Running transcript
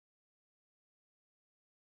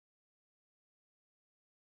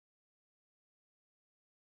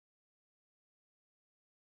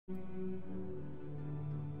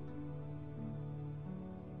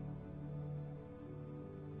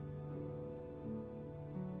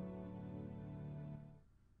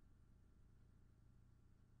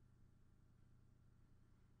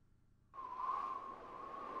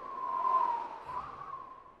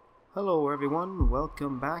Hello everyone,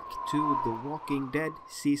 welcome back to The Walking Dead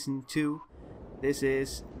Season 2. This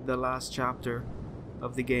is the last chapter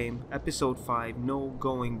of the game, Episode 5, No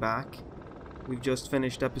Going Back. We've just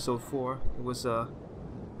finished Episode 4. It was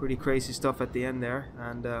pretty crazy stuff at the end there,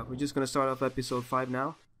 and we're just going to start off Episode 5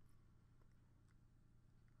 now.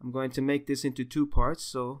 I'm going to make this into two parts,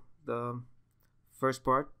 so the first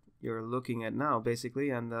part you're looking at now basically,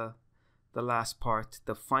 and the last part,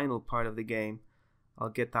 the final part of the game, I'll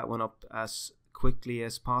get that one up as quickly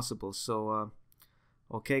as possible. So,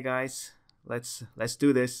 okay guys, let's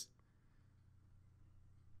do this.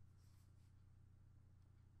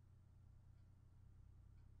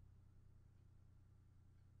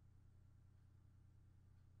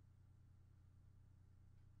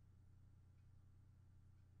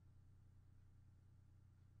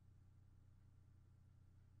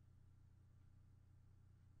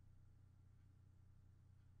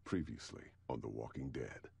 Previously on The Walking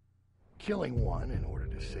Dead. Killing one in order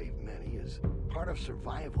to save many is part of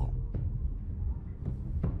survival.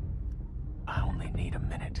 I only need a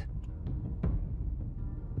minute.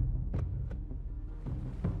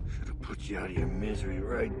 Should have put you out of your misery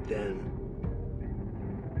right then.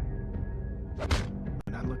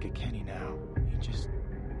 When I look at Kenny now,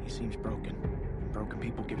 he seems broken. And broken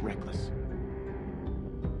people get reckless.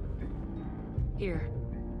 Here.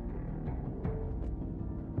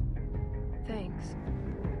 Thanks.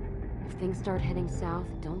 If things start heading south,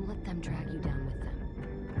 don't let them drag you down with them.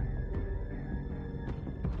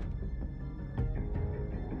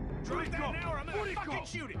 Drop that now or I'm gonna fucking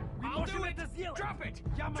shoot it! I'll do it! Drop it!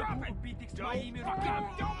 Drop it!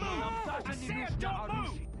 Don't move! I said don't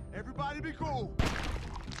move! Everybody be cool!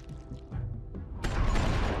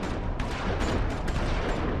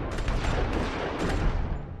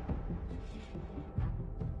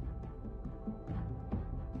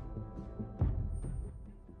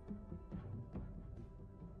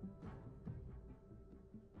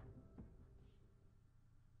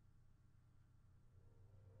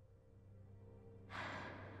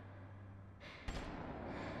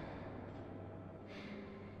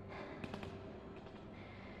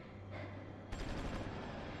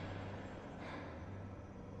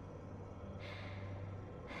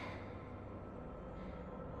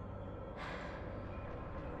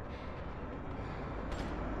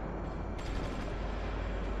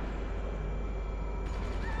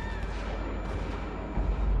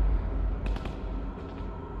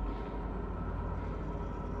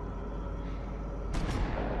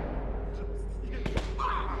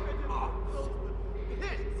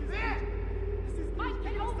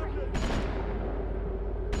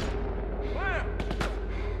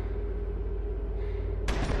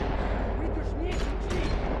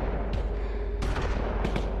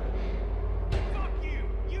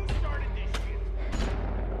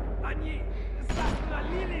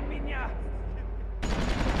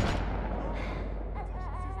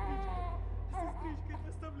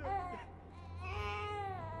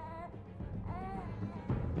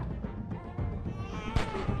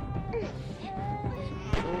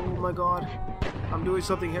 Oh my god, I'm doing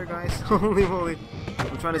something here guys. Holy moly,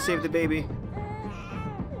 I'm trying to save the baby.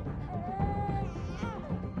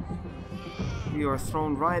 We are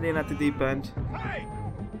thrown right in at the deep end. Hey!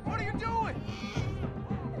 What are you doing?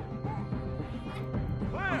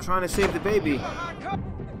 I'm trying to save the baby.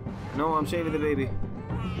 No, I'm saving the baby.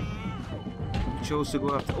 I chose to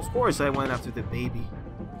go after. Of course I went after the baby.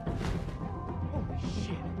 Holy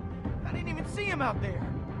shit. I didn't even see him out there.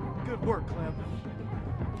 Good work, Clem.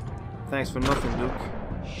 Thanks for nothing, Luke.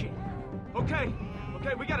 Shit. Okay,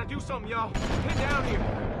 we gotta do something, y'all. Get down here.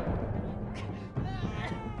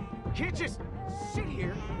 Can't just sit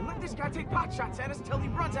here and let this guy take pot shots at us until he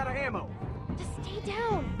runs out of ammo. Just stay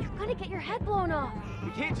down. You're gonna get your head blown off.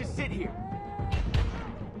 We can't just sit here.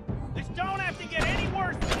 This don't have to get any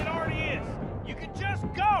worse than it already is. You can just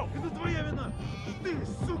go.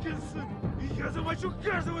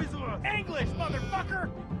 English, motherfucker!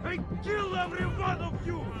 I kill every one of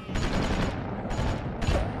you!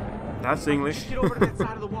 That's English. Get over to that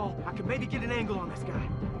side of the wall. I can maybe get an angle on this guy.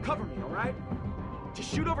 Cover me, alright?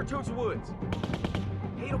 Just shoot over towards the woods.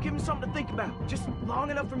 Hey, it'll give him something to think about. Just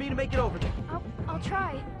long enough for me to make it over there. I'll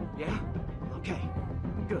try. Yeah? Okay.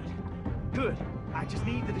 Good. Good. I just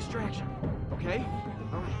need the distraction. Okay?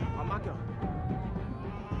 Alright, on my go.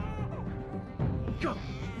 Go!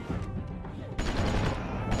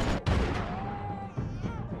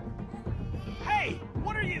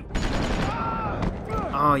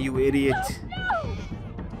 Oh, you idiot.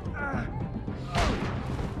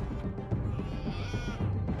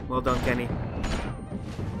 Well done, Kenny.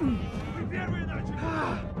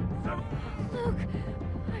 Luke,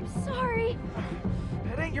 I'm sorry.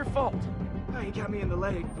 It ain't your fault. He got me in the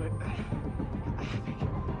leg, but I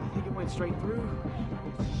think it went straight through.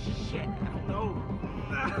 Shit, I don't know.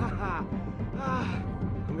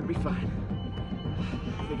 I'm gonna be fine.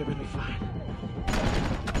 I think I'm gonna be fine.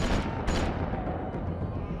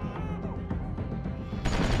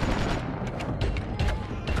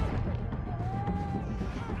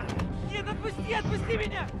 Отпусти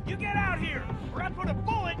меня! You get out here, or I put a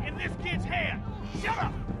bullet in this kid's head! Shut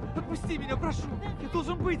up! Отпусти меня, прошу! Я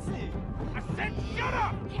должен быть с ней! I said shut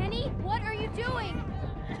up! Kenny, what are you doing?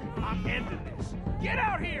 I'm ending this. Get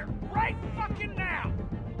out here, right fucking now!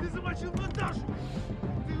 Ты замочил Наташу!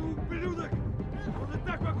 Ты ублюдок! Он и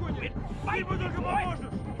так погонит! Ты ему только поможешь!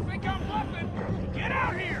 You think I'm bluffing? Get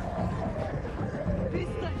out here!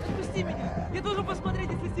 Перестань! Отпусти меня! Я должен посмотреть,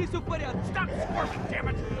 если здесь все в порядке! Stop squirming, damn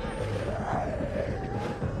it!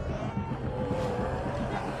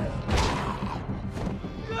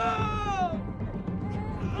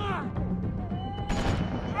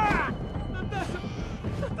 Наташа!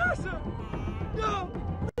 Наташа! No!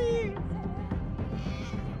 Please!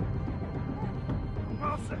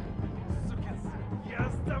 Попался! Сукин сын! Я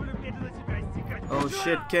оставлю медленно тебя истекать! Oh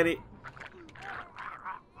shit, Kenny.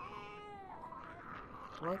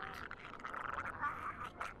 What?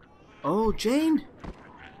 Oh, Jane!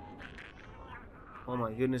 Oh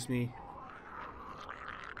my goodness me.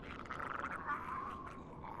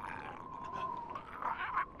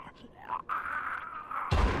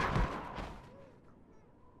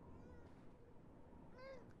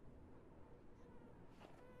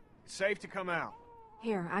 It's safe to come out.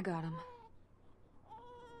 Here, I got him.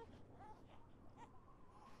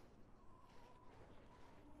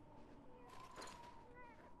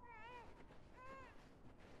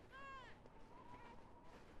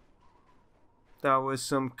 That was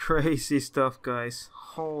some crazy stuff, guys.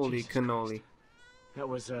 Holy Jesus cannoli. That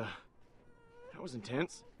was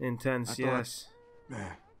intense. Intense, yes.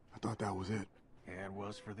 Man, I thought that was it. Yeah, it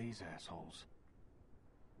was for these assholes.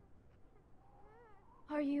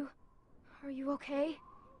 Are you okay?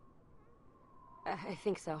 I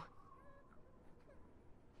think so.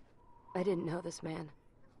 I didn't know this man.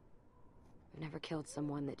 I've never killed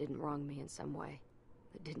someone that didn't wrong me in some way,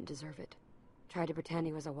 that didn't deserve it. Tried to pretend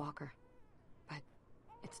he was a walker. But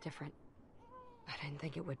it's different. I didn't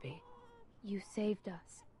think it would be. You saved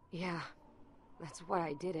us. Yeah, that's why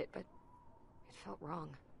I did it, but it felt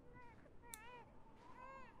wrong.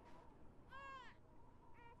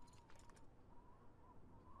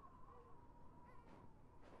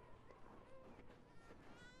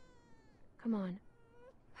 Come on.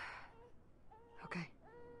 Okay.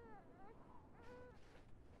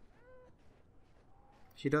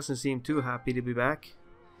 She doesn't seem too happy to be back.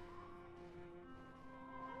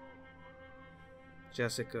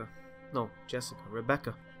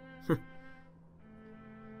 Rebecca.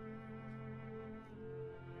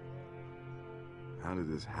 How did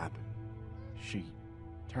this happen? She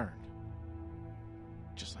turned.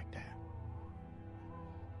 Just like that.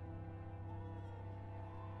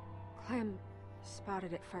 Clem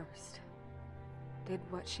spotted it first. Did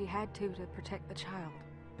what she had to protect the child.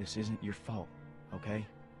 This isn't your fault, okay?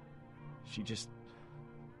 She just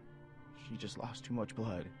lost too much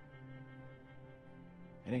blood.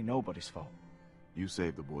 It ain't nobody's fault. You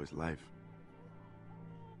saved the boy's life.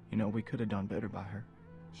 You know, we could have done better by her.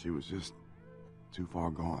 She was just too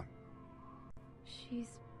far gone.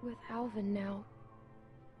 She's with Alvin now.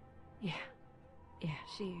 Yeah,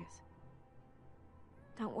 she is.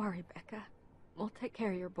 Don't worry, Becca. We'll take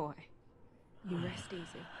care of your boy. You rest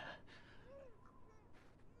easy.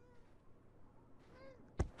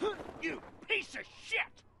 You piece of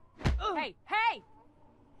shit! Hey, hey!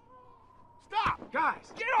 Stop!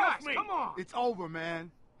 Guys! Get off me! Come on! It's over,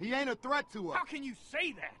 man. He ain't a threat to us. How can you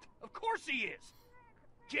say that? Of course he is!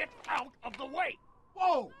 Get out of the way!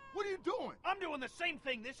 Whoa! What are you doing? I'm doing the same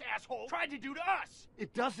thing this asshole tried to do to us!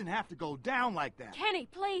 It doesn't have to go down like that. Kenny,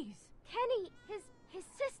 please! Kenny, his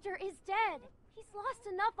sister is dead. He's lost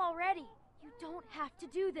enough already. You don't have to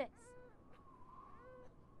do this.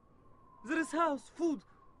 There is house, food.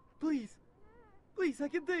 Please. Please, I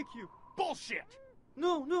can take you. Bullshit!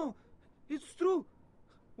 No. It's true.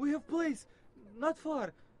 We have place. Not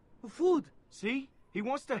far. Food. See? He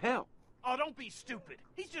wants to help. Oh, don't be stupid.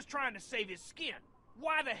 He's just trying to save his skin.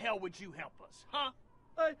 Why the hell would you help us, huh?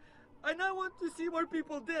 I now want to see more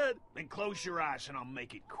people dead. Then close your eyes and I'll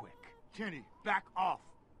make it quick. Kenny, back off.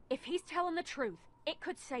 If he's telling the truth, it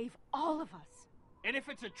could save all of us. And if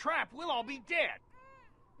it's a trap, we'll all be dead.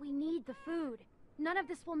 We need the food. None of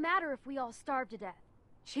this will matter if we all starve to death.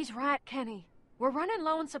 She's right, Kenny. We're running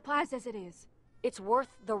low on supplies as it is. It's worth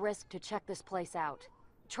the risk to check this place out.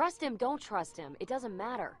 Trust him, don't trust him. It doesn't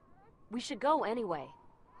matter. We should go anyway.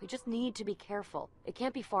 We just need to be careful. It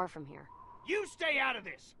can't be far from here. You stay out of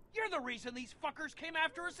this. You're the reason these fuckers came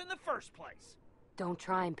after us in the first place. Don't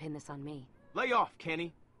try and pin this on me. Lay off,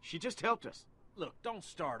 Kenny. She just helped us. Look, don't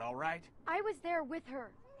start, all right? I was there with her.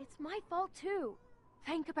 It's my fault, too.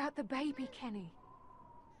 Think about the baby, Kenny.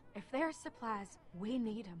 If there's supplies, we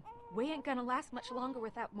need them. We ain't gonna last much longer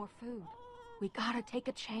without more food. We gotta take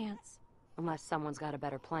a chance. Unless someone's got a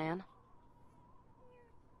better plan.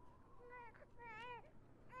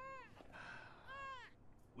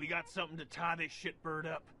 We got something to tie this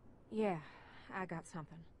shitbird up. Yeah, I got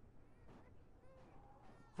something.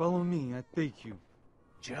 Follow me, I take you.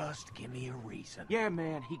 Just give me a reason. Yeah,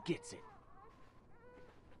 man, he gets it.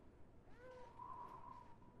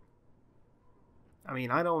 I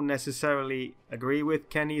mean, I don't necessarily agree with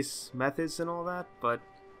Kenny's methods and all that, but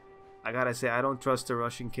I gotta say, I don't trust the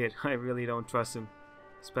Russian kid. I really don't trust him,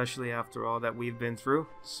 especially after all that we've been through.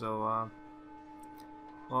 So,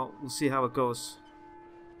 well, we'll see how it goes.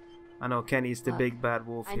 I know Kenny's the big bad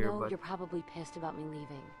wolf here, I know but you're probably pissed about me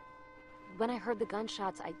leaving. When I heard the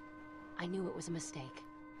gunshots, I knew it was a mistake.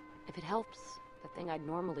 If it helps, the thing I'd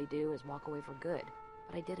normally do is walk away for good,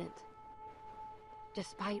 but I didn't.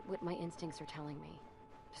 Despite what my instincts are telling me,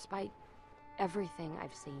 despite everything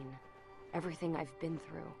I've seen, everything I've been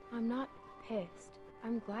through. I'm not pissed.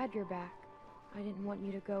 I'm glad you're back. I didn't want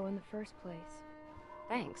you to go in the first place.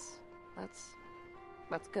 Thanks.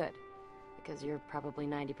 That's good. Because you're probably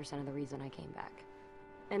 90% of the reason I came back.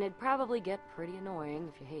 And it'd probably get pretty annoying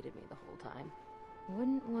if you hated me the whole time.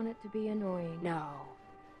 Wouldn't want it to be annoying. No,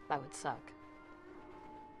 that would suck.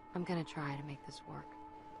 I'm gonna try to make this work.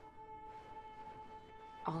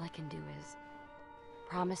 All I can do is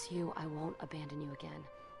promise you I won't abandon you again.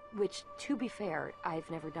 Which, to be fair, I've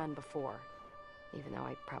never done before. Even though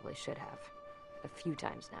I probably should have. A few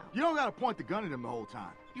times now. You don't gotta point the gun at him the whole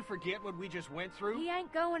time. You forget what we just went through? He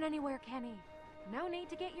ain't going anywhere, Kenny. No need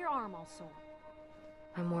to get your arm all sore.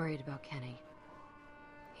 I'm worried about Kenny.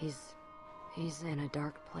 He's in a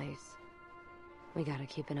dark place. We gotta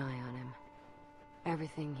keep an eye on him.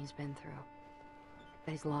 Everything he's been through.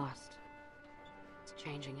 That he's lost. It's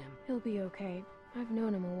changing him. He'll be okay. I've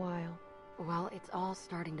known him a while. Well, it's all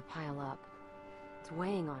starting to pile up. It's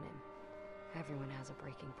weighing on him. Everyone has a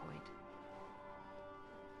breaking point.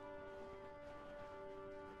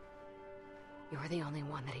 You're the only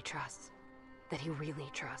one that he trusts. That he really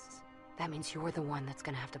trusts. That means you're the one that's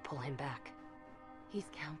gonna have to pull him back. He's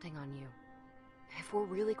counting on you. If we're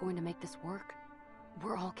really going to make this work,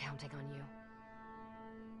 we're all counting on you.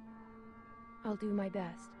 I'll do my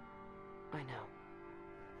best. I know.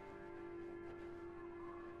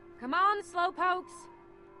 Come on, slowpokes!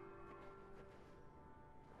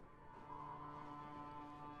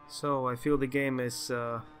 so I feel the game is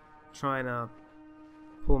trying to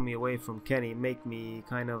pull me away from Kenny, make me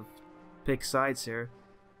kind of pick sides here.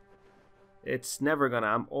 It's never gonna.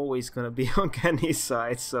 I'm always gonna be on Kenny's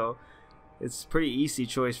side, so it's a pretty easy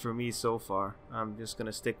choice for me so far. I'm just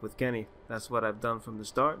gonna stick with Kenny. That's what I've done from the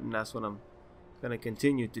start, and that's what I'm gonna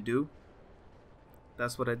continue to do.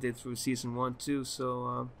 That's what I did through season 1 too.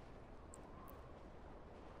 So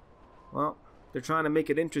well, they're trying to make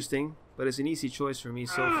it interesting, but it's an easy choice for me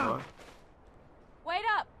so far. Wait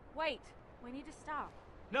up! Wait. We need to stop.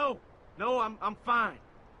 No, I'm fine.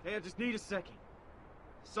 Hey, I just need a second.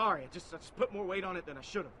 Sorry, I just put more weight on it than I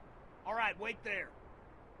should have. All right, wait there.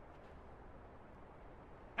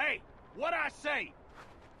 Hey, what I say?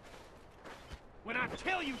 When I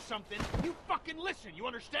tell you something, you fucking listen, you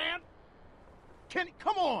understand? Kenny,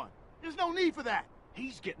 come on! There's no need for that!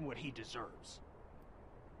 He's getting what he deserves.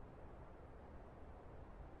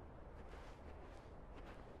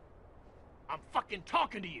 I'm fucking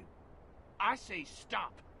talking to you. I say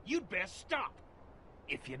stop. You'd best stop.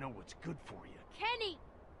 If you know what's good for you. Kenny!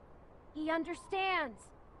 He understands.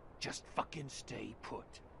 Just fucking stay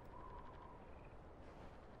put.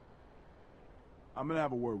 I'm gonna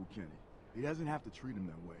have a word with Kenny. He doesn't have to treat him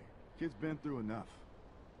that way. Kid's been through enough.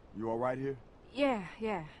 You alright here? Yeah.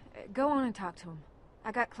 Go on and talk to him.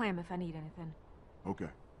 I got Clem if I need anything. Okay.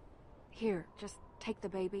 Here, just take the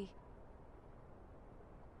baby.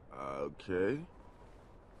 Okay.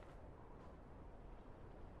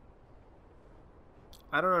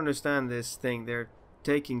 I don't understand this thing. They're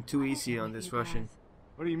taking too easy on this You Russian. guys.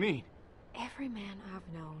 What do you mean? Every man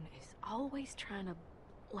I've known is always trying to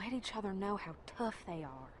let each other know how tough they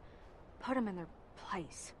are. Put them in their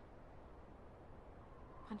place.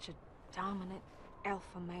 Bunch of dominant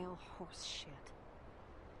alpha male horse shit.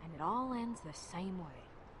 And it all ends the same way.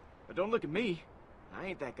 But don't look at me. I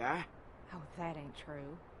ain't that guy. Oh, that ain't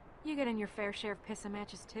true. You get in your fair share of pissing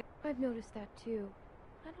matches, too. I've noticed that too.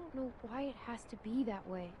 I don't know why it has to be that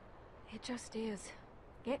way. It just is.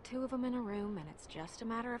 Get two of them in a room, and it's just a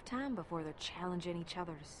matter of time before they're challenging each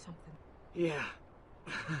other to something. Yeah.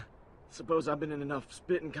 Suppose I've been in enough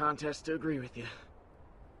spitting contests to agree with you.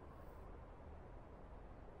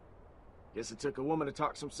 Guess it took a woman to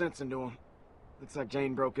talk some sense into him. Looks like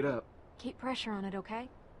Jane broke it up. Keep pressure on it, okay?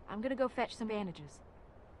 I'm gonna go fetch some bandages.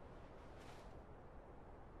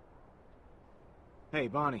 Hey,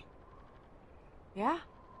 Bonnie. Yeah?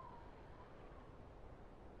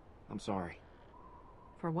 I'm sorry.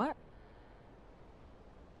 For what?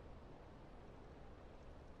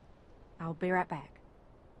 I'll be right back.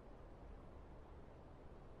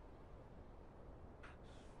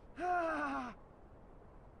 Ah!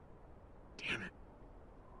 Damn it.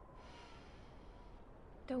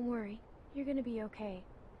 Don't worry. You're gonna be okay.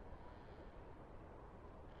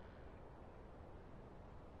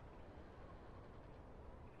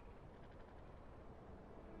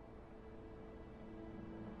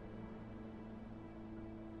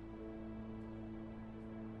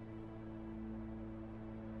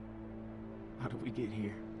 How did we get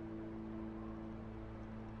here?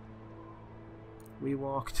 We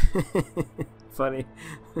walked. Funny.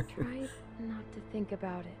 Try not to think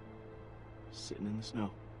about it. Sitting in the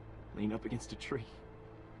snow, leaned up against a tree,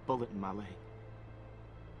 bullet in my leg.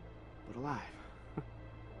 But alive.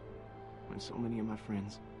 When so many of my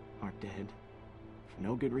friends are dead for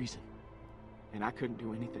no good reason, and I couldn't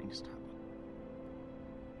do anything to stop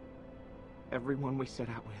it. Everyone we set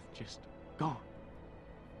out with just gone.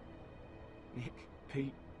 Nick,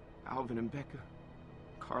 Pete, Alvin and Becca,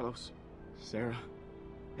 Carlos, Sarah,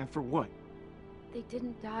 and for what? They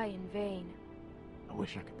didn't die in vain. I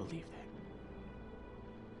wish I could believe that.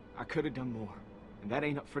 I could have done more, and that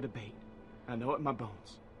ain't up for debate. I know it in my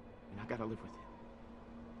bones, and I gotta live with it.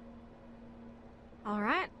 All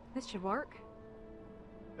right, this should work.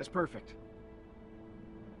 That's perfect.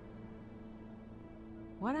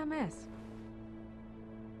 What'd I miss?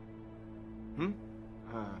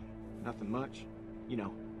 Nothing much. You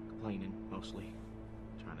know, complaining, mostly.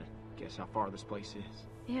 Trying to guess how far this place is.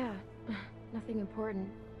 Yeah, nothing important.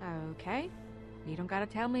 Okay. You don't gotta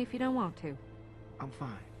tell me if you don't want to. I'm fine.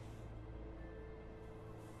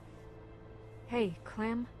 Hey,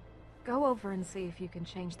 Clem. Go over and see if you can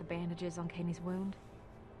change the bandages on Kenny's wound.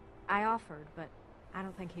 I offered, but I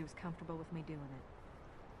don't think he was comfortable with me doing it.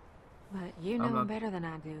 But you know him better than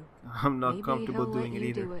I do. I'm not Maybe comfortable he'll doing let it you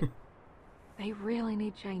either. do it. They really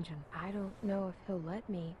need changing. I don't know if he'll let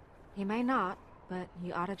me. He may not, but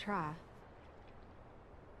you ought to try.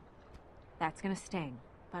 That's gonna sting,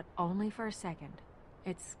 but only for a second.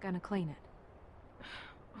 It's gonna clean it.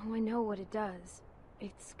 Oh, I know what it does.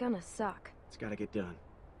 It's gonna suck. It's gotta get done.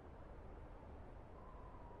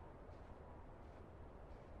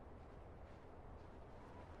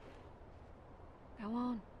 Go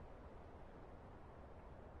on.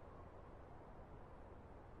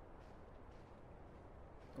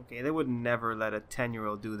 Okay, they would never let a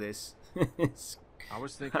 10-year-old do this. It's I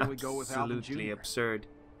was thinking we'd go with Alvin Jr. absolutely absurd.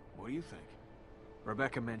 What do you think?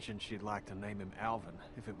 Rebecca mentioned she'd like to name him Alvin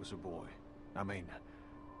if it was a boy. I mean...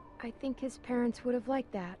 I think his parents would have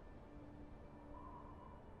liked that.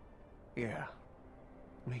 Yeah.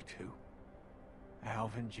 Me too.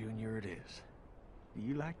 Alvin Jr. it is. Do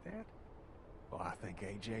you like that? Well, I think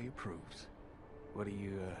AJ approves. What do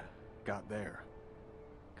you, got there?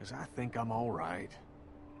 'Cause I think I'm all right.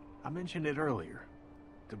 I mentioned it earlier.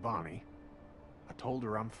 To Bonnie. I told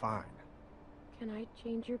her I'm fine. Can I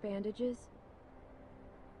change your bandages?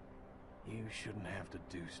 You shouldn't have to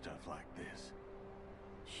do stuff like this.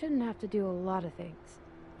 Shouldn't have to do a lot of things.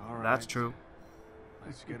 All right. That's true.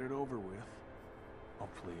 Let's get it over with.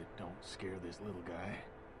 Hopefully it don't scare this little guy.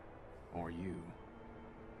 Or you.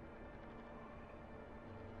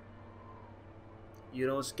 You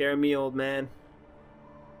don't scare me, old man.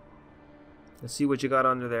 Let's see what you got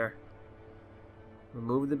under there.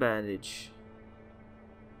 Remove the bandage.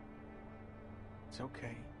 It's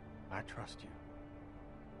okay. I trust you.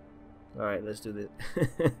 Alright, let's do this.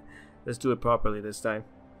 Let's do it properly this time.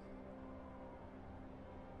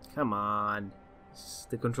 Come on.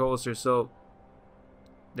 The controls are so...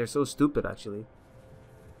 They're so stupid, actually.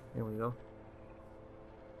 There we go.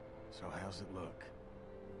 So how's it look?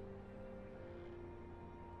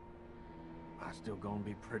 I still gonna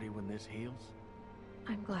be pretty when this heals?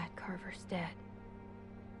 I'm glad Carver's dead.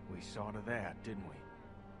 We saw to that, didn't we?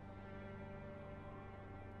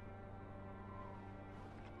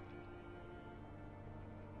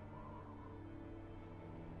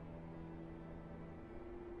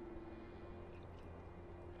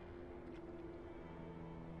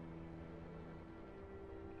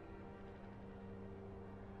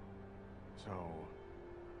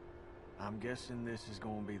 I'm guessing this is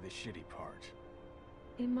gonna be the shitty part.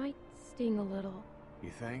 It might sting a little.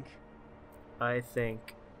 You think? I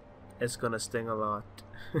think it's gonna sting a lot.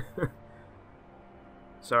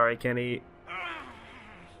 Sorry, Kenny.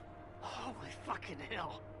 Holy fucking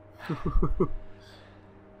hell.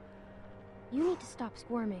 You need to stop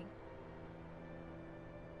squirming.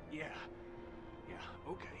 Yeah,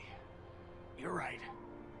 okay. You're right.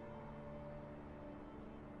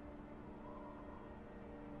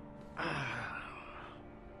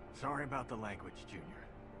 Sorry about the language, Junior.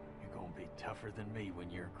 You're gonna be tougher than me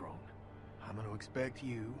when you're grown. I'm gonna expect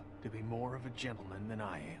you to be more of a gentleman than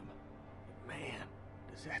I am. But man,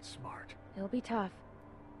 is that smart. He'll be tough.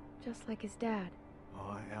 Just like his dad.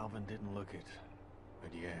 Oh, Alvin didn't look it.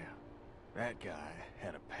 But yeah, that guy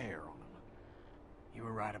had a pair on him. You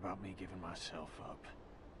were right about me giving myself up.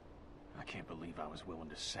 I can't believe I was willing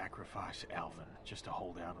to sacrifice Alvin just to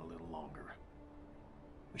hold out a little longer.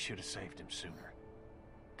 We should have saved him sooner.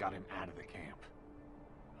 Got him out of the camp.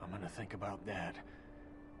 I'm gonna think about that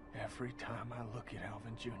every time I look at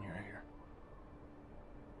Alvin Jr. here.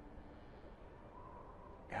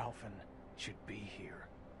 Alvin should be here,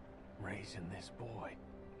 raising this boy.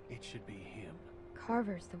 It should be him.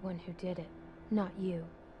 Carver's the one who did it, not you.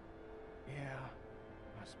 Yeah,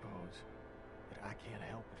 I suppose. But I can't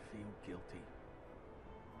help but feel guilty.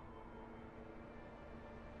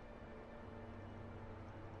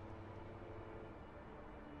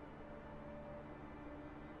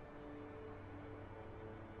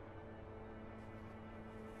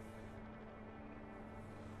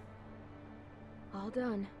 All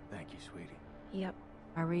done. Thank you, sweetie. Yep.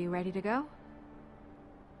 Are we ready to go?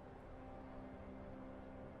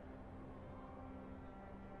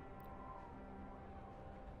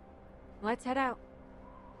 Let's head out.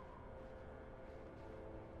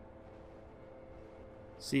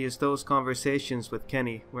 See, it's those conversations with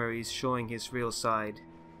Kenny where he's showing his real side,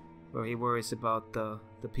 where he worries about the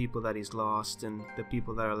people that he's lost and the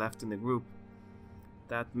people that are left in the group.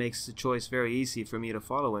 That makes the choice very easy for me to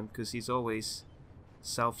follow him, because he's always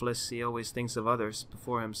selfless. He always thinks of others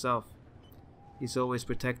before himself. He's always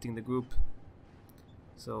protecting the group.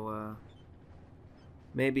 So,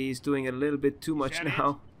 maybe he's doing it a little bit too much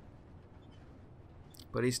now.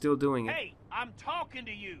 But he's still doing it. Hey, I'm talking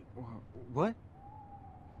to you. What?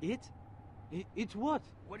 It's what?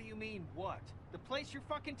 What do you mean, what? The place you're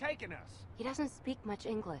fucking taking us. He doesn't speak much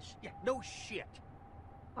English. Yeah, no shit.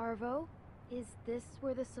 Arvo, is this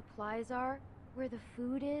where the supplies are? Where the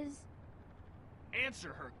food is? Answer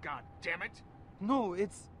her, goddammit. No,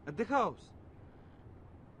 it's at the house.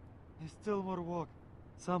 There's still more walk.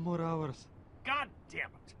 Some more hours. God damn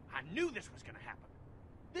it. I knew this was gonna happen.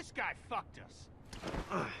 This guy fucked us.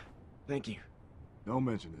 Thank you. Don't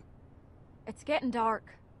mention it. It's getting dark.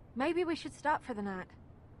 Maybe we should stop for the night.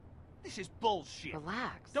 This is bullshit.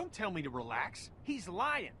 Relax. Don't tell me to relax. He's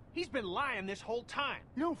lying. He's been lying this whole time.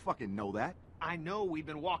 You don't fucking know that. I know we've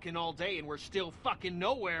been walking all day and we're still fucking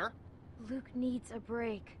nowhere. Luke needs a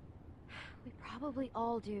break. We probably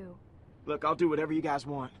all do. Look, I'll do whatever you guys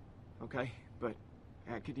want, okay? But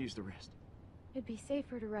I could use the rest. It'd be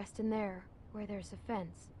safer to rest in there, where there's a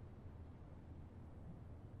fence.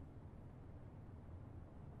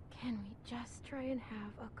 Can we just try and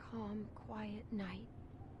have a calm, quiet night?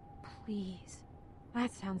 Please.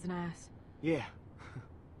 That sounds nice. Yeah.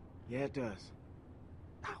 Yeah, it does.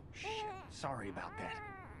 Oh, shit. Sorry about that.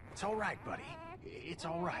 It's all right, buddy. It's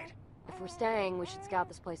all right. If we're staying, we should scout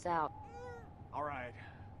this place out. All right,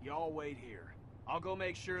 y'all wait here. I'll go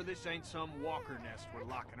make sure this ain't some walker nest we're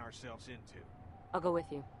locking ourselves into. I'll go with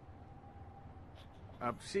you.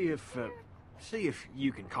 See if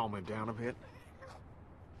you can calm him down a bit.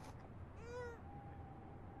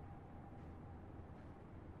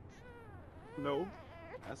 No,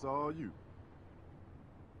 that's all you.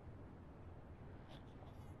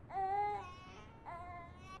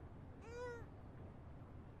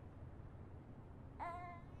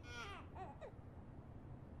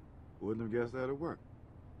 Wouldn't have guessed that'd work.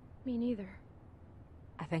 Me neither.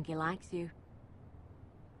 I think he likes you.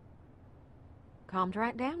 Calmed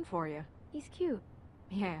right down for you. He's cute.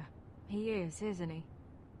 Yeah, he is, isn't he?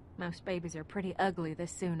 Most babies are pretty ugly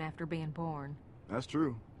this soon after being born. That's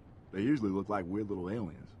true. They usually look like weird little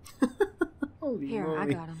aliens. Holy Here, moly. I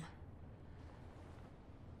got him.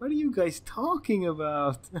 What are you guys talking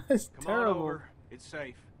about? That's Come terrible. on over. It's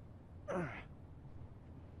safe.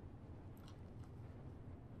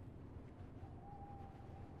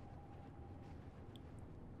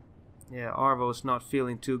 Yeah, Arvo's not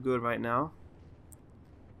feeling too good right now.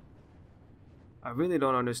 I really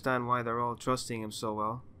don't understand why they're all trusting him so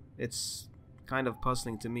well. It's kind of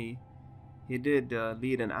puzzling to me. He did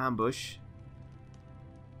lead an ambush.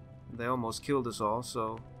 They almost killed us all,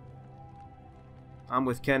 so I'm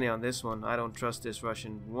with Kenny on this one. I don't trust this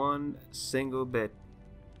Russian one single bit.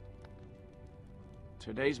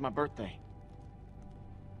 Today's my birthday.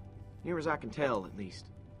 Near as I can tell, at least.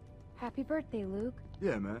 Happy birthday, Luke.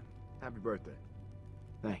 Yeah, man. Happy birthday.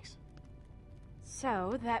 Thanks.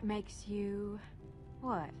 So, that makes you...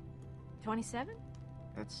 what? 27?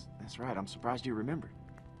 That's right. I'm surprised you remembered.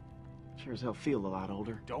 Sure as hell feel a lot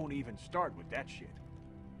older. Don't even start with that shit.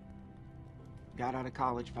 Got out of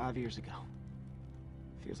college 5 years ago.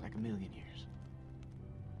 Feels like a million years.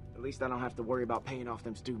 At least I don't have to worry about paying off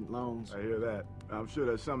them student loans. I hear that. I'm sure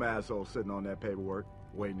there's some asshole sitting on that paperwork,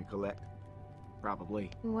 waiting to collect.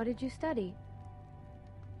 Probably. And what did you study?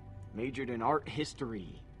 Majored in art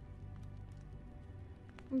history.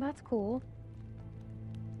 That's cool.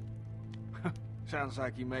 Sounds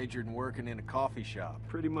like you majored in working in a coffee shop.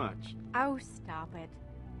 Pretty much. Oh, stop it.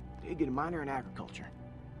 Did get a minor in agriculture.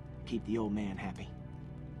 Keep the old man happy.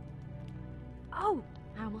 Oh,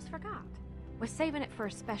 I almost forgot. Was saving it for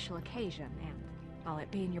a special occasion, and all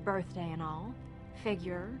it being your birthday and all,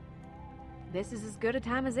 figure this is as good a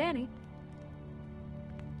time as any.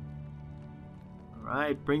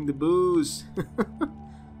 Alright, bring the booze.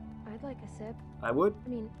 I'd like a sip. I would. I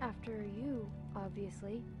mean, after you,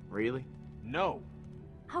 obviously. Really? No,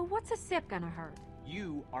 Oh, what's a sip gonna hurt?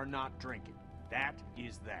 you are not drinking. That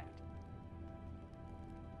is that.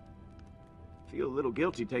 Feel a little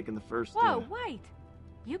guilty taking the first... Whoa, wait!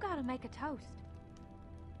 You gotta make a toast.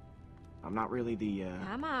 I'm not really the,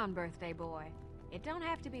 Come on, birthday boy. It don't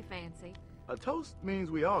have to be fancy. A toast means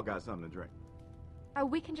we all got something to drink. Oh,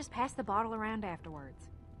 we can just pass the bottle around afterwards.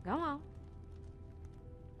 Go on.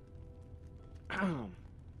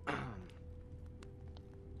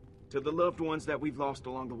 To the loved ones that we've lost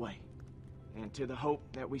along the way. And to the hope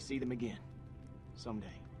that we see them again. Someday.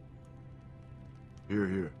 Here,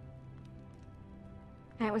 here.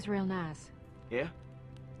 That was real nice. Yeah?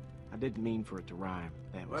 I didn't mean for it to rhyme.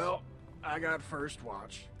 That was... Well, I got first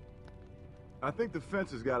watch. I think the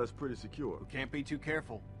fence has got us pretty secure. We can't be too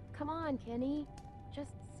careful. Come on, Kenny.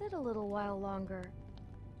 Just sit a little while longer.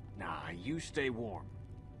 Nah, you stay warm.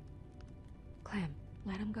 Clem,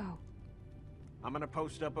 let him go. I'm gonna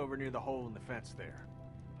post up over near the hole in the fence there.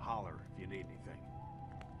 Holler if you need anything.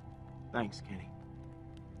 Thanks, Kenny.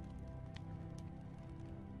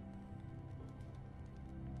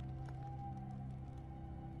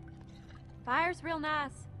 Fire's real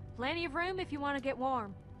nice. Plenty of room if you want to get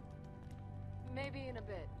warm. Maybe in a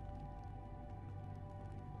bit.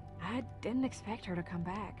 I didn't expect her to come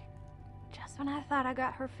back. Just when I thought I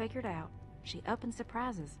got her figured out, she up and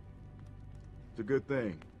surprises. It's a good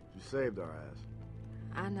thing. You saved our ass.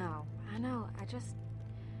 I know. I just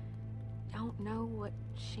don't know what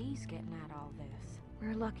she's getting at all this.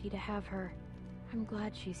 We're lucky to have her. I'm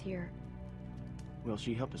glad she's here. Well,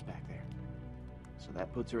 she helped us back there. So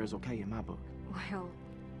that puts her as okay in my book. Well,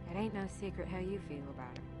 it ain't no secret how you feel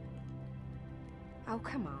about her. Oh,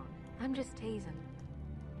 come on. I'm just teasing.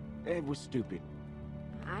 It was stupid.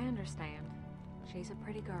 I understand. She's a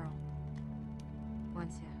pretty girl.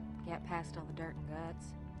 Once you get past all the dirt and guts.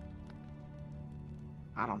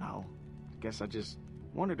 I don't know. Guess I just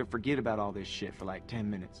wanted to forget about all this shit for like 10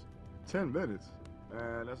 minutes. 10 minutes?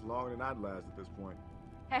 Man, that's longer than I'd last at this point.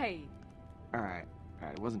 Hey! Alright,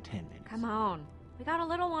 it wasn't 10 minutes. Come on. We got a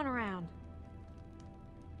little one around.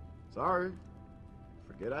 Sorry.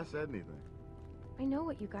 Forget I said anything. I know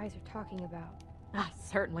what you guys are talking about. I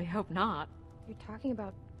certainly hope not. You're talking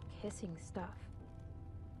about kissing stuff.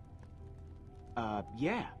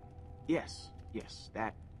 Yeah. Yes,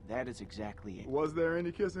 that is exactly it. Was there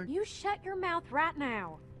any kissing? You shut your mouth right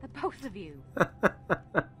now. The both of you.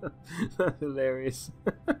 That's hilarious.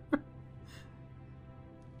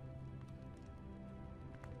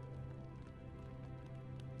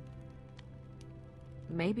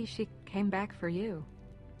 Maybe she came back for you.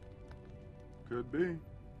 Could be.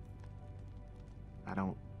 I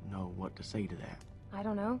don't know what to say to that. I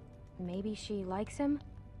don't know. Maybe she likes him?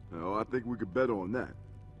 No, I think we could bet on that.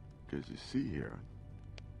 Because you see here,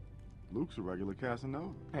 Luke's a regular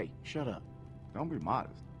Casanova. Hey, shut up. Don't be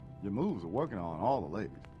modest. Your moves are working on all the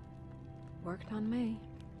ladies. Worked on me.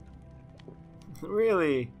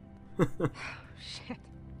 Really? Shit.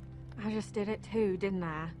 I just did it too, didn't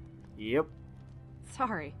I? Yep.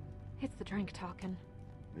 Sorry. It's the drink talking.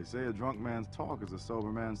 They say a drunk man's talk is a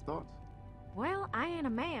sober man's thoughts. Well, I ain't a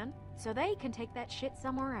man, so they can take that shit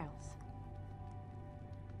somewhere else.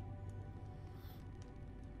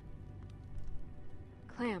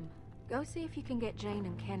 Clem, go see if you can get Jane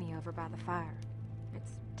and Kenny over by the fire.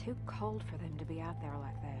 It's too cold for them to be out there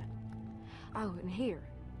like that. Oh, and here.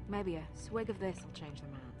 Maybe a swig of this will change their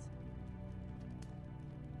minds.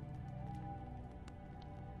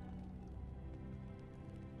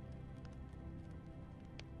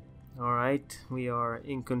 Alright, we are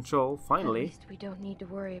in control, finally. At least we don't need to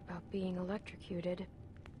worry about being electrocuted.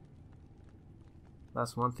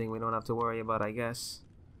 That's one thing we don't have to worry about, I guess.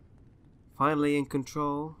 Finally in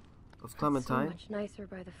control of Clementine. So much nicer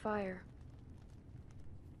by the fire.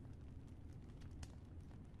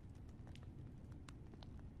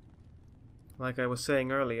 Like I was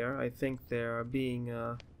saying earlier, I think they're being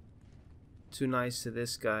too nice to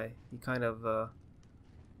this guy. He kind of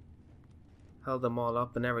held them all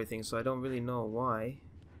up and everything, so I don't really know why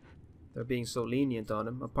they're being so lenient on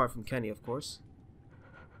him, apart from Kenny, of course.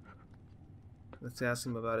 Let's ask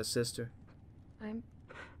him about his sister. I'm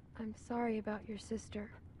sorry about your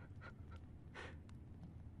sister.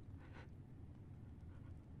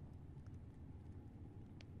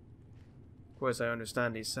 Of course, I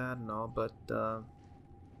understand he's sad and all, but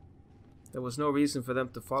there was no reason for them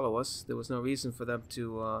to follow us. There was no reason for them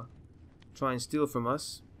to try and steal from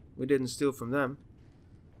us. We didn't steal from them.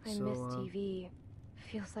 I miss TV.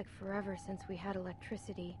 Feels like forever since we had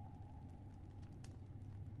electricity.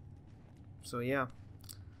 So yeah,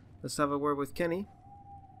 let's have a word with Kenny.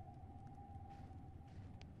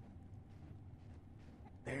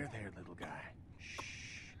 There, little guy. Shh.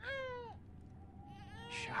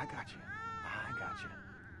 Shh, I got you. I got you.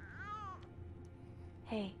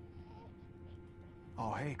 Hey.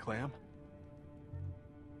 Oh, hey, Clem.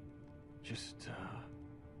 Just,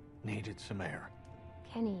 needed some air.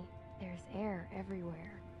 Kenny, there's air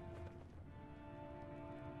everywhere.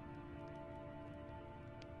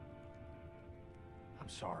 I'm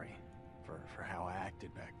sorry for how I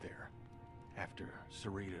acted back there. After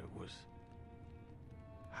Sarita was...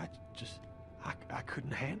 I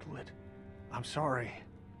couldn't handle it. I'm sorry.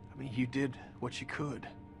 I mean, you did what you could.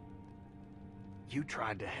 You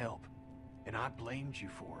tried to help, and I blamed you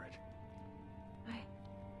for it.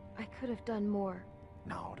 I could have done more.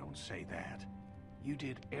 No, don't say that. You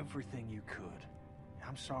did everything you could.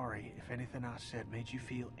 I'm sorry if anything I said made you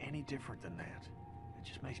feel any different than that. It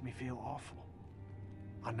just makes me feel awful.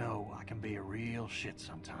 I know I can be a real shit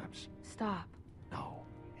sometimes. Stop. No,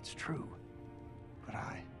 it's true. But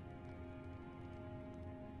I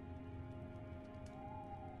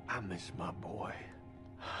miss my boy.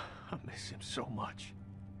 I miss him so much.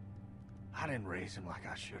 I didn't raise him like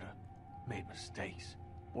I should have. Made mistakes.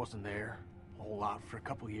 Wasn't there a whole lot for a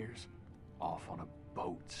couple years. Off on a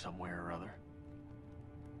boat somewhere or other.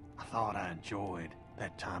 I thought I enjoyed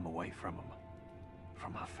that time away from him.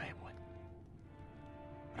 From my family.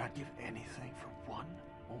 But I'd give anything for one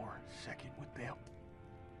more second with them.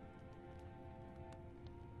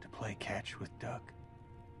 To play catch with Duck.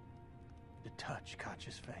 To touch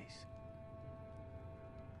Koch's face.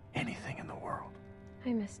 Anything in the world.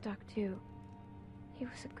 I miss Duck too. He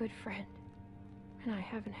was a good friend. And I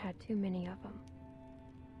haven't had too many of them.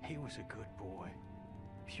 He was a good boy.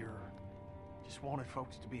 Pure. Just wanted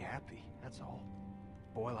folks to be happy, that's all.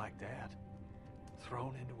 Boy like that.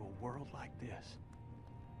 Thrown into a world like this.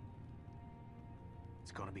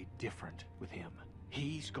 It's gonna be different with him.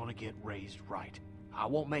 He's gonna get raised right. I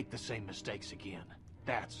won't make the same mistakes again.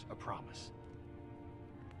 That's a promise.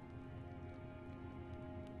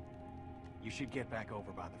 You should get back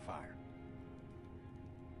over by the fire.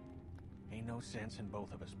 Ain't no sense in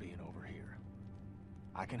both of us being over here.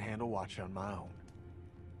 I can handle watch on my own.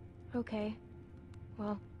 Okay.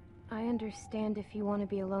 Well, I understand if you want to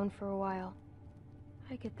be alone for a while.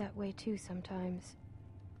 I get that way too sometimes.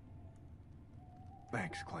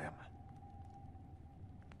 Thanks, Clem.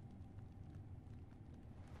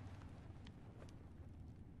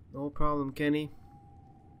 No problem, Kenny.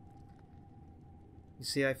 You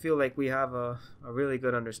see, I feel like we have a really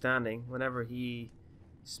good understanding. Whenever he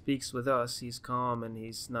speaks with us, he's calm and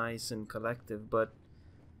he's nice and collective, but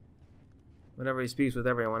whenever he speaks with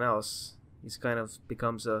everyone else, he's kind of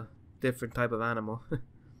becomes a different type of animal.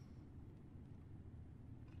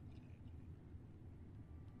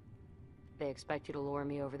 They expect you to lure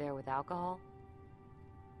me over there with alcohol?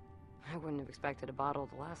 I wouldn't have expected a bottle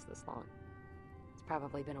to last this long. It's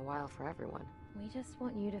probably been a while for everyone. We just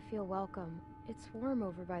want you to feel welcome. It's warm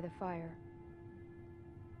over by the fire.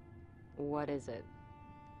 What is it?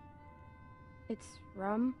 It's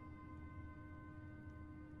rum.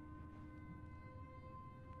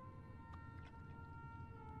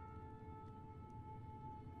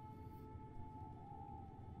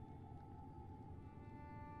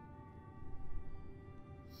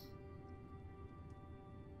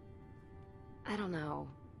 I don't know.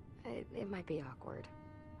 It might be awkward.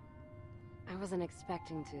 I wasn't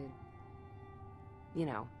expecting to you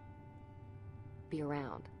know, be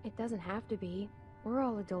around. It doesn't have to be. We're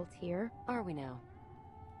all adults here. Are we now?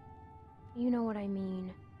 You know what I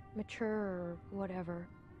mean. Mature or whatever.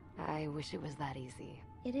 I wish it was that easy.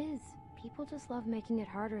 It is. People just love making it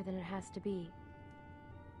harder than it has to be.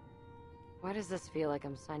 Why does this feel like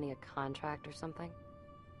I'm signing a contract or something?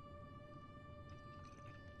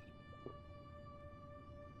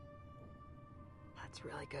 That's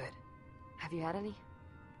really good. Have you had any?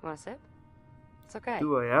 Want a sip? It's okay.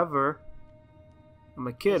 Do I ever? I'm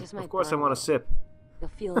a kid. Of course I want a sip. You'll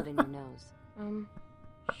feel it in your nose.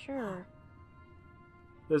 Sure.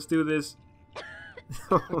 Let's do this.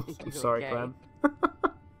 I'm sorry, okay? Clem.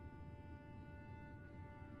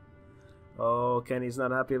 Oh, Kenny's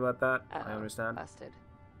not happy about that. I understand. Busted.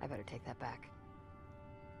 I better take that back.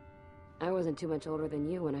 I wasn't too much older than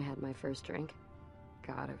you when I had my first drink.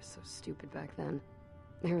 God, I was so stupid back then.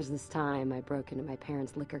 There was this time I broke into my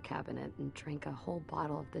parents' liquor cabinet and drank a whole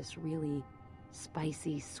bottle of this really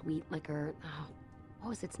spicy, sweet liquor. Oh, what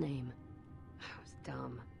was its name? It was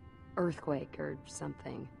dumb. Earthquake or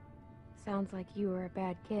something. Sounds like you were a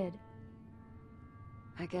bad kid.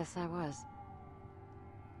 I guess I was.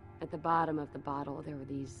 At the bottom of the bottle, there were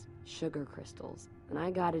these sugar crystals, and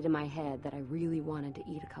I got it in my head that I really wanted to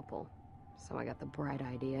eat a couple. So I got the bright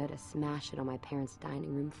idea to smash it on my parents'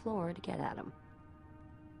 dining room floor to get at them.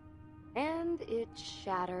 And it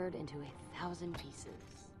shattered into 1,000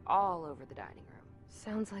 pieces, all over the dining room.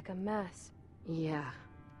 Sounds like a mess. Yeah,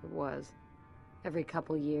 it was. Every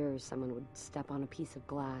couple years, someone would step on a piece of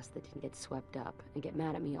glass that didn't get swept up and get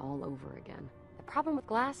mad at me all over again. The problem with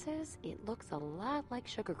glass is, it looks a lot like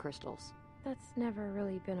sugar crystals. That's never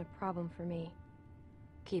really been a problem for me.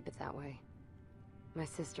 Keep it that way. My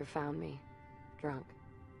sister found me, drunk,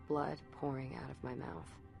 blood pouring out of my mouth.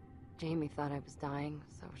 Jamie thought I was dying,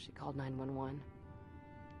 so she called 911.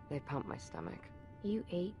 They pumped my stomach. You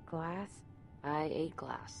ate glass? I ate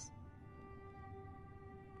glass.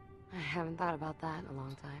 I haven't thought about that in a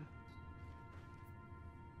long time.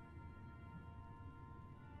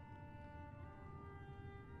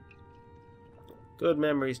 Good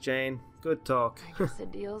memories, Jane. Good talk. I guess a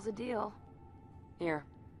deal's a deal. Here.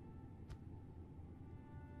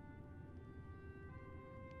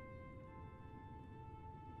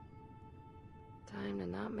 Time to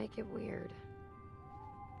not make it weird.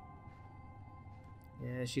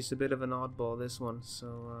 Yeah, she's a bit of an oddball, this one,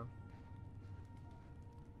 so...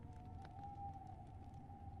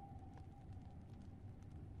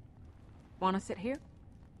 Want to sit here?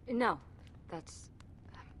 No, that's...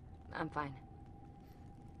 I'm fine.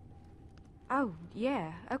 Oh,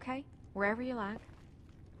 yeah, okay. Wherever you like.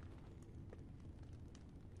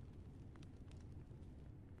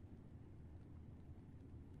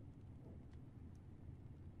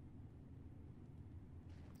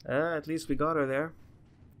 At least we got her there.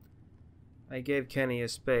 I gave Kenny a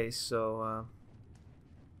space, so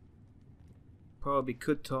probably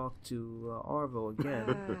could talk to Arvo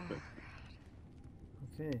again.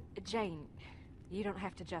 Okay. Jane, you don't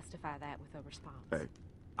have to justify that with a response. Hey,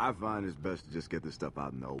 I find it's best to just get this stuff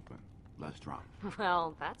out in the open. Less drama.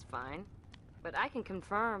 Well, that's fine. But I can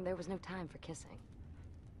confirm there was no time for kissing.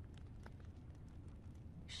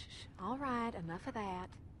 Shh, all right, enough of that.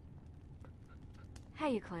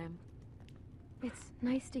 Hey, you, Clem. It's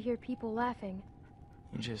nice to hear people laughing.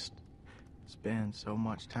 You just spend so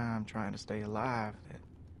much time trying to stay alive that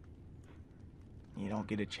you don't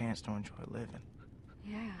get a chance to enjoy living.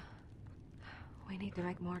 Yeah. We need to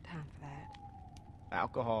make more time for that.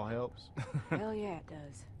 Alcohol helps. Hell yeah, it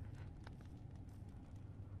does.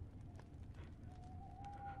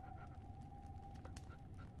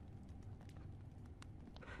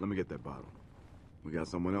 Let me get that bottle. We got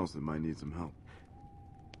someone else that might need some help.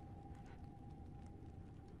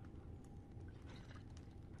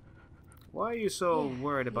 Why are you so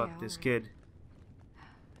worried about yeah, this alright. kid?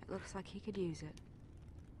 It looks like he could use it.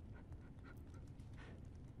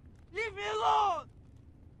 Leave me alone!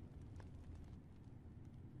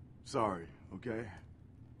 Sorry, okay?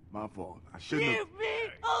 My fault. I shouldn't have... Leave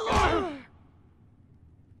me alone!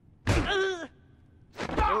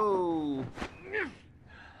 Oh!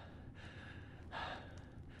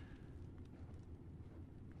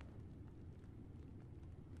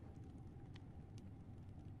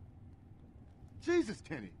 Jesus,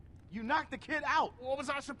 Kenny. You knocked the kid out. What was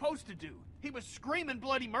I supposed to do? He was screaming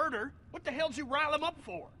bloody murder. What the hell'd you rile him up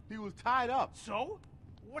for? He was tied up. So?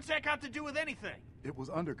 What's that got to do with anything? It was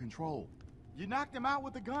under control. You knocked him out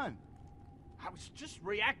with a gun. I was just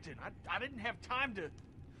reacting. I didn't have time to...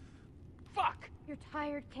 Fuck! You're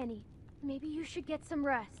tired, Kenny. Maybe you should get some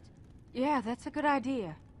rest. Yeah, that's a good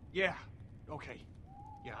idea. Yeah, okay.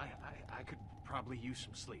 Yeah, I could probably use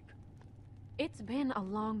some sleep. It's been a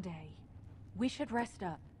long day. We should rest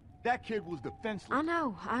up. That kid was defenseless. I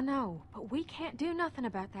know, but we can't do nothing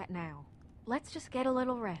about that now. Let's just get a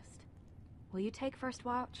little rest. Will you take first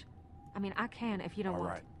watch? I mean, I can if you don't All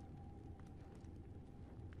want right. to.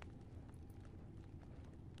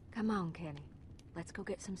 Come on, Kenny. Let's go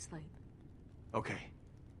get some sleep. Okay.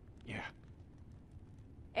 Yeah.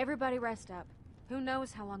 Everybody rest up. Who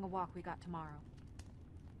knows how long a walk we got tomorrow.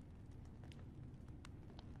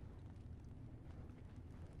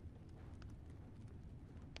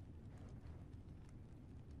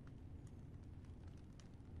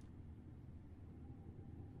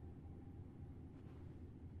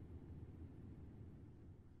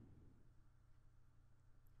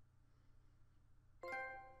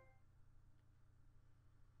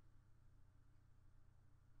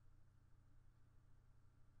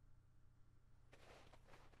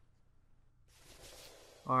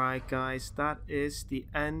 Alright guys, that is the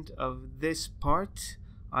end of this part.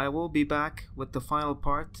 I will be back with the final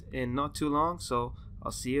part in not too long, so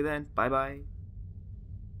I'll see you then. Bye bye.